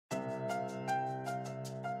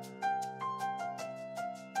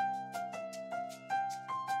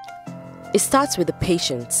It starts with the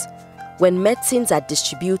patients. When medicines are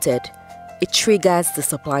distributed, it triggers the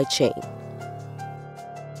supply chain.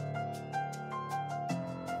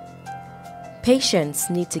 Patients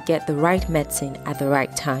need to get the right medicine at the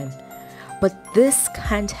right time, but this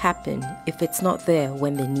can't happen if it's not there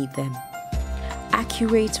when they need them.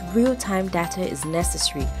 Accurate, real-time data is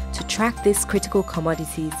necessary to track these critical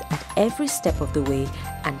commodities at every step of the way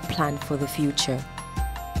and plan for the future.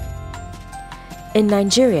 In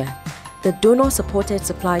Nigeria, the donor-supported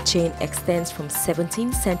supply chain extends from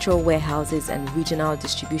 17 central warehouses and regional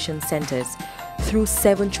distribution centers through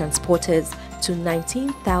 7 transporters to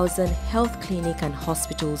 19,000 health clinics and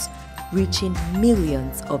hospitals, reaching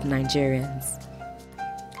millions of Nigerians.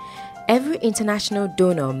 Every international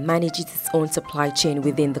donor manages its own supply chain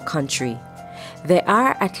within the country. There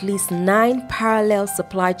are at least 9 parallel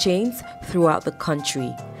supply chains throughout the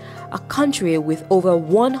country. A country with over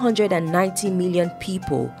 190 million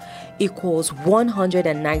people equals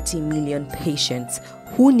 190 million patients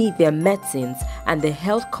who need their medicines and the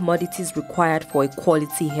health commodities required for a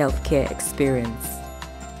quality healthcare experience.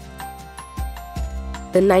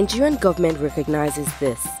 The Nigerian government recognizes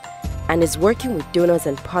this and is working with donors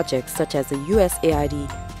and projects such as the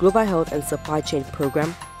USAID Global Health and Supply Chain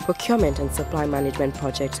Program, Procurement and Supply Management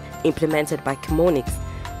Project implemented by Chemonics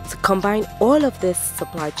to combine all of these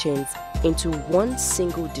supply chains into one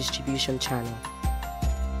single distribution channel.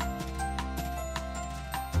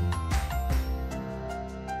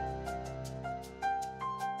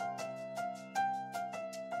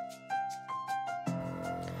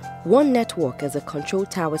 One network is a control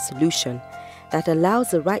tower solution that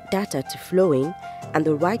allows the right data to flow in and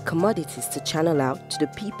the right commodities to channel out to the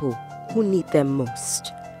people who need them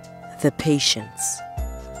most, the patients.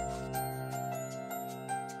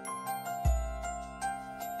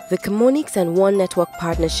 The Chemonics and One Network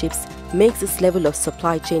partnerships makes this level of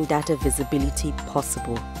supply chain data visibility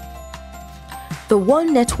possible. The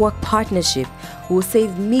One Network partnership will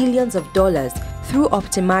save millions of dollars through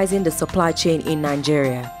optimizing the supply chain in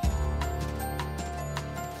Nigeria.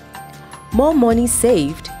 More money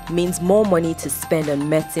saved means more money to spend on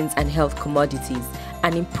medicines and health commodities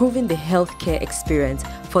and improving the healthcare experience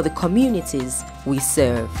for the communities we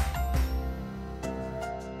serve.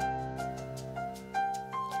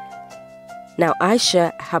 Now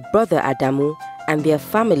Aisha, her brother Adamu, and their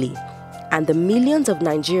family, and the millions of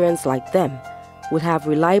Nigerians like them, will have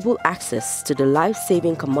reliable access to the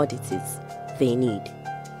life-saving commodities they need.